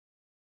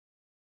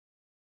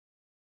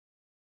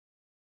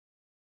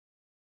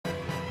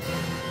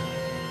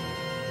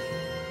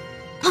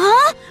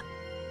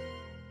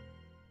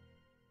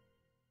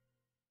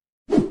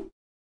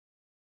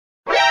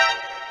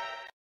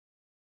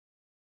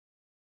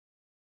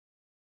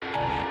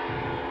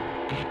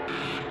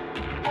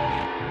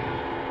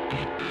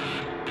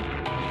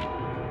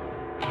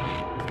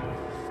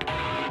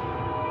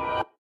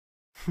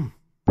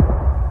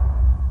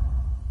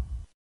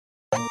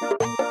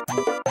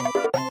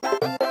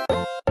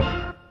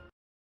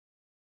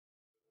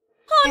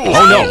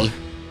Oh no!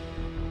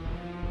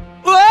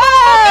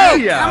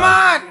 Whoa! Come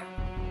on!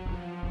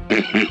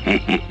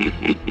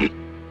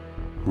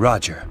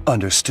 Roger,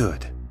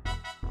 understood.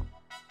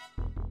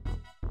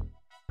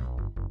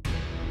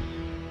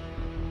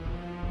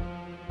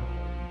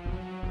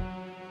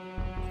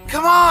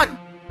 Come on!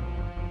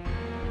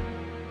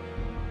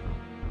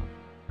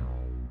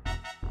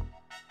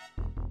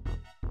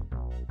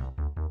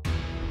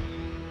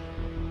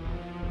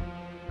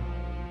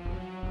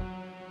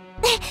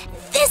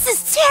 This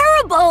is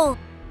terrible!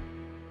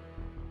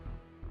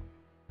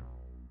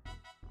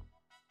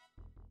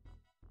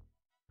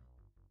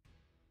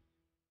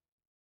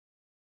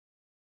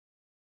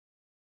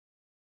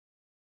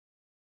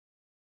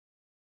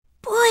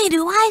 Boy,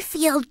 do I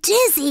feel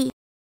dizzy.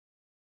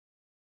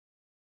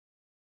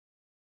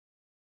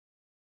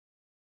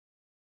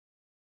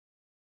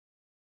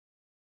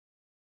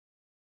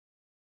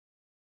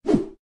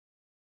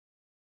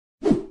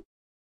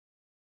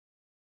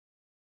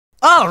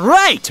 All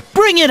right,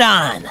 bring it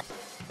on!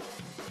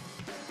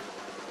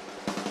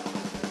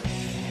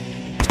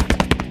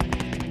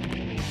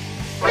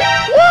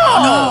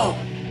 Whoa!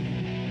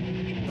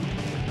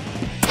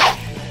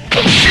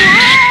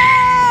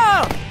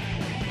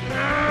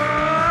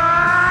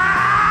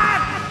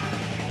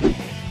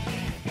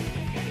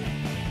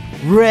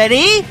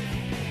 Ready?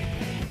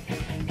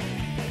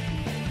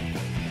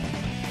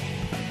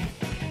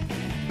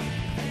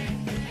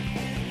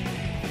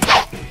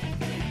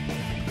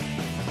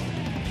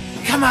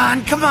 Come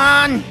on, come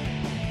on!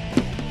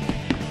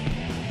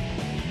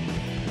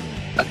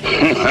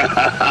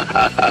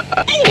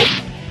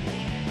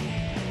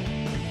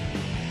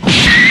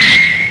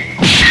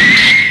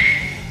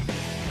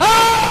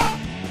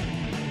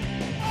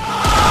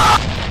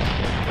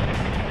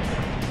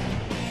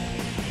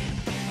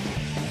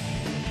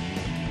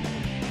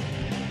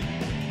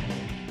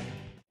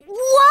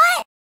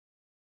 What?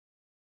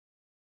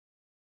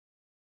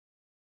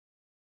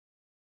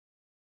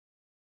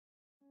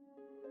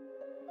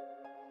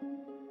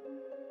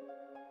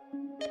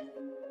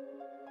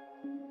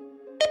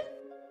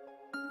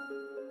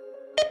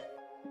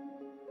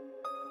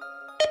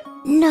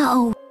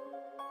 No.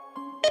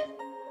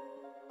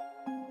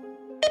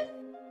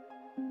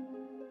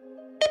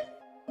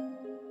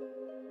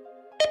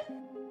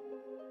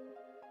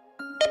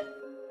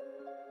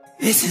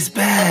 This is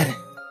bad.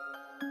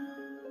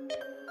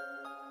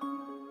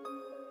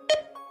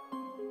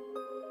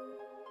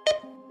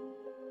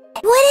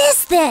 What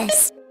is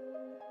this?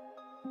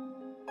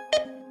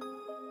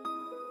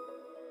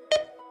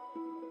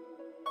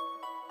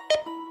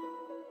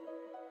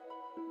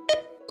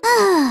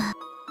 Ugh.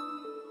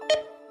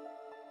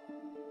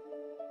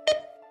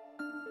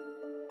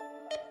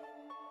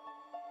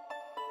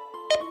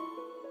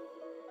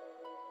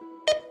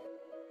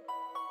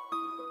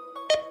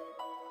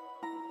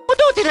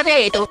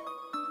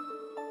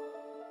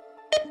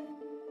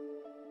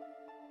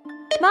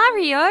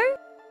 Mario?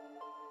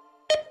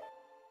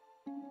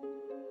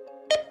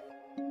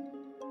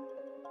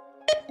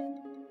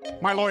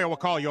 My lawyer will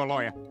call your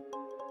lawyer.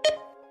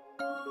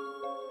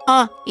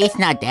 Oh, it's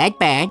not that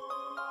bad.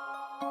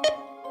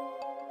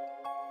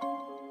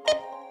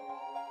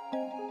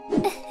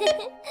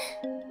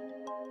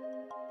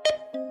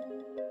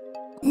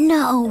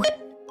 No.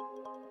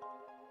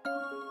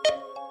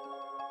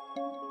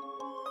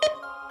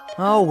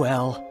 Oh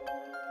well.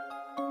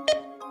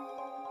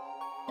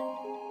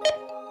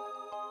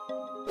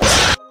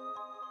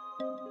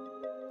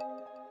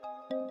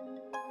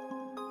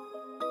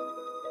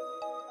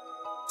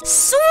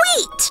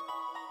 Sweet!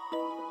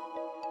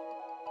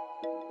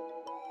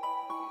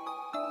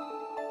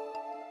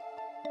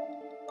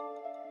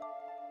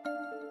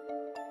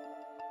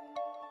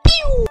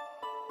 Pew!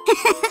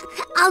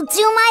 I'll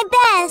do my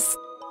best.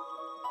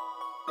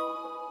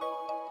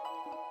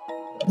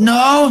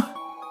 No?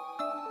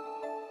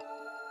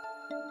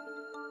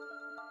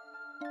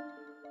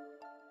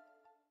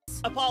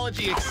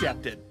 Apology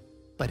accepted.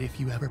 But if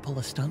you ever pull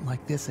a stunt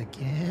like this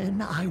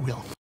again, I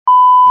will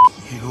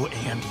you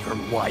and your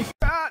wife.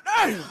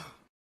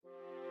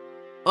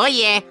 Oh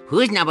yeah,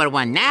 who's number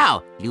one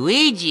now?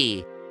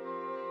 Luigi.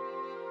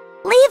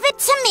 Leave it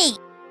to me.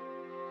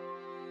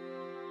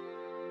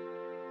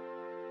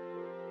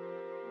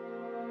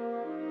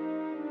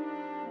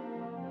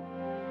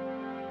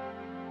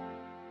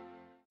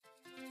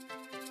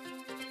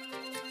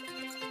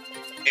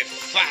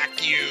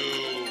 Fuck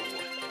you!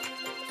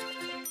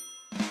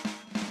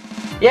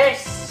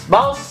 Yes,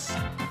 boss.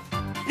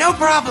 No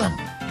problem.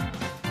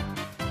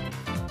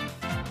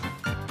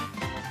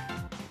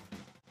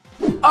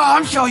 Oh,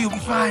 I'm sure you'll be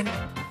fine.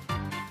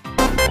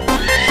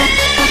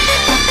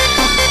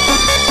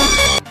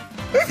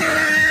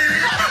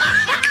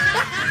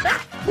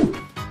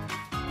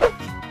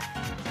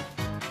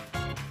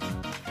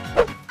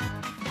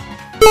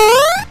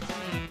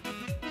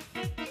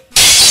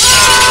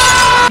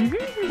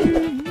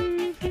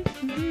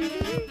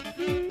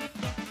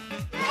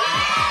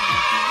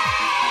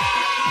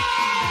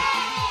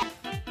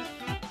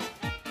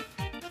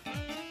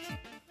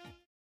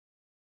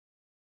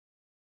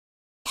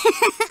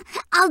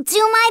 I'll do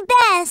my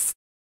best.